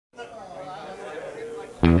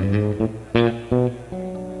I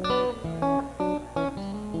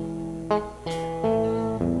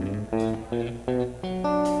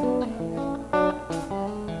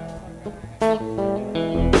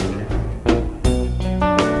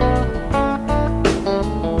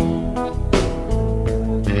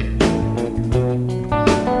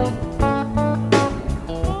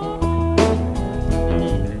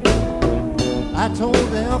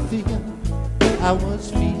told Althea I was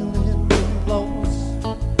feeling lost,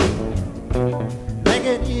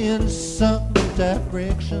 thinking in some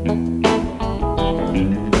direction.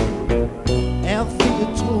 Althea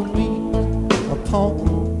told me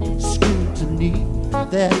upon scrutiny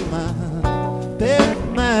that my bed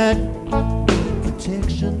might need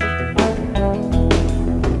protection.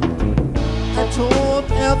 I told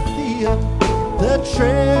Althea the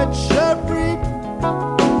treachery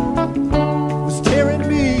was tearing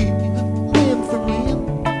me limb from limb.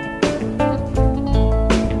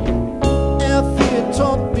 Althea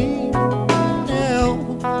taught me, now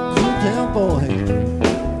cool down boy,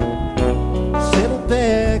 settle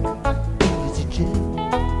back, easy Jim.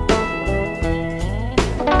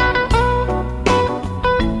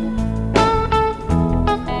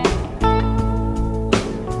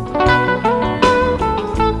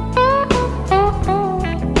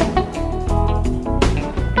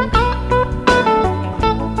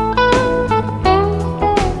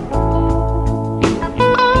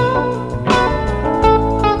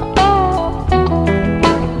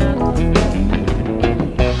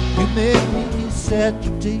 At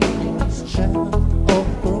your days, child, all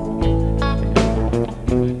grown,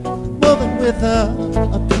 moving with a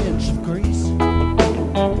pinch of grace.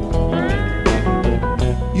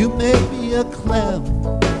 You may be a clown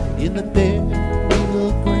in the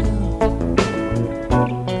burial ground,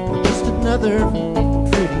 or just another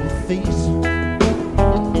pretty face.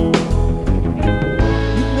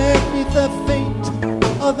 You make me the fate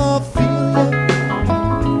of Althea,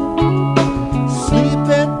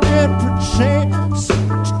 sleeping and perchance to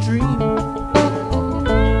dream,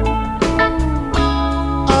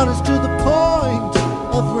 honest to the point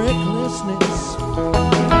of recklessness,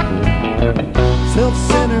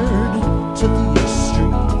 self-centered to the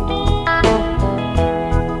extreme.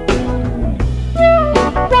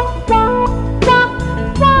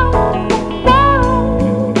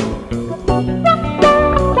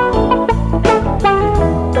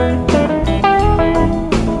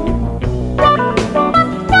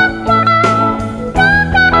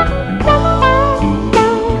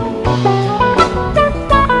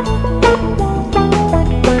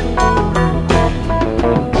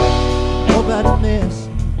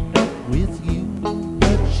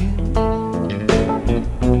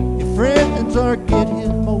 Are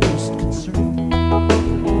getting most concerned.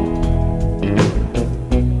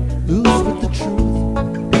 Lose with the truth,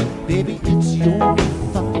 baby, it's your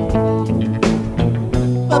fault.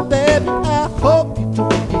 But baby, I hope you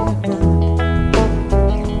don't get burned.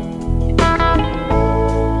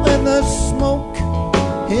 When the smoke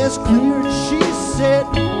has cleared, she said,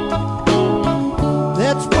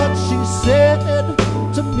 that's what she said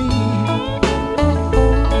to me.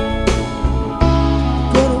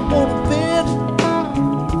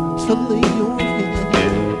 To lay your head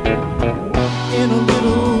in a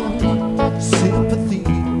little sympathy.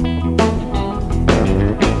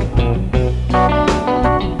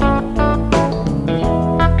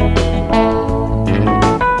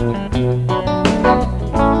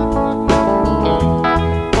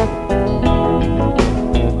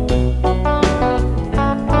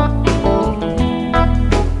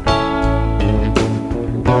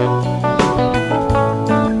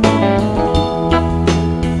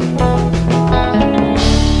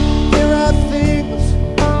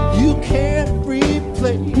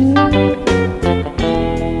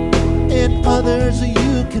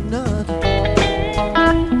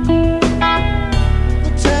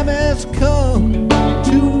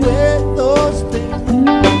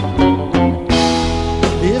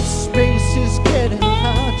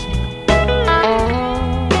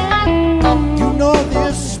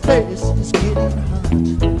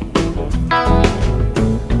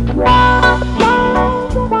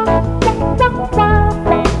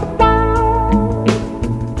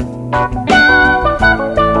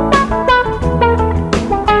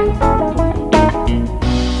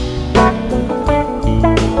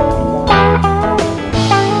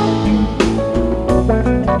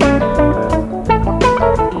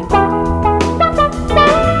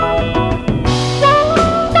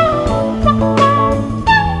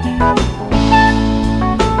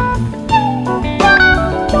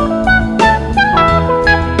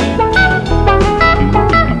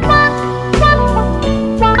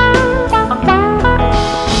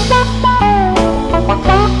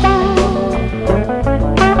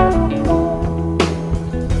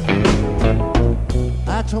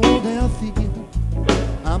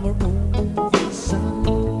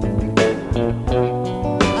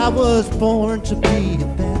 was born to be a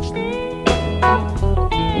bachelor.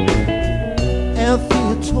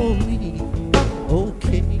 Althea told me,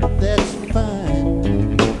 okay, that's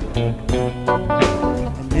fine.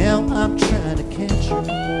 And now I'm trying to catch her.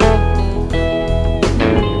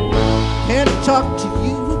 Can't talk to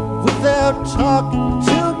you without talking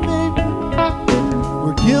to me.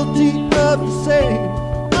 We're guilty of the same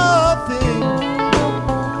thing.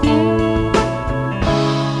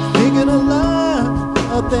 Thinking a lot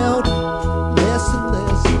about less and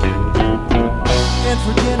less, and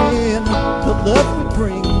forgetting the love we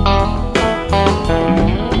bring.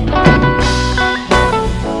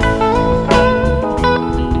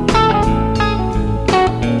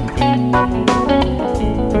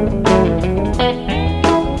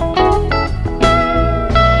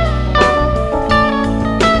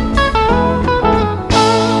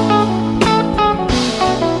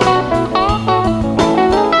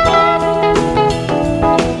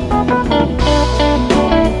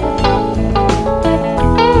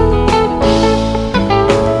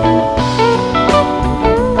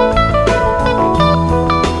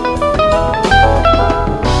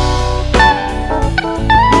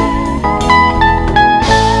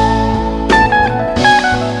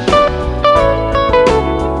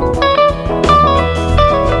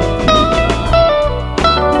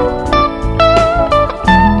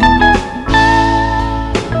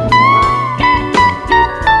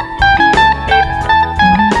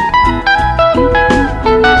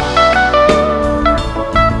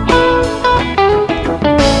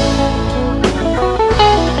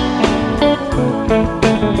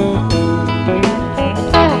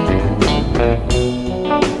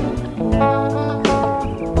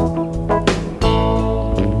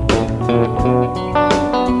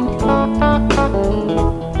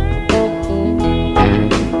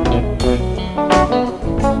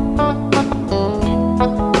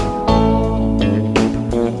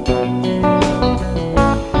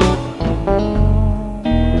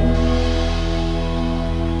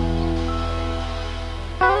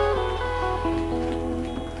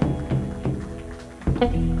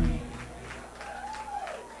 Thank you.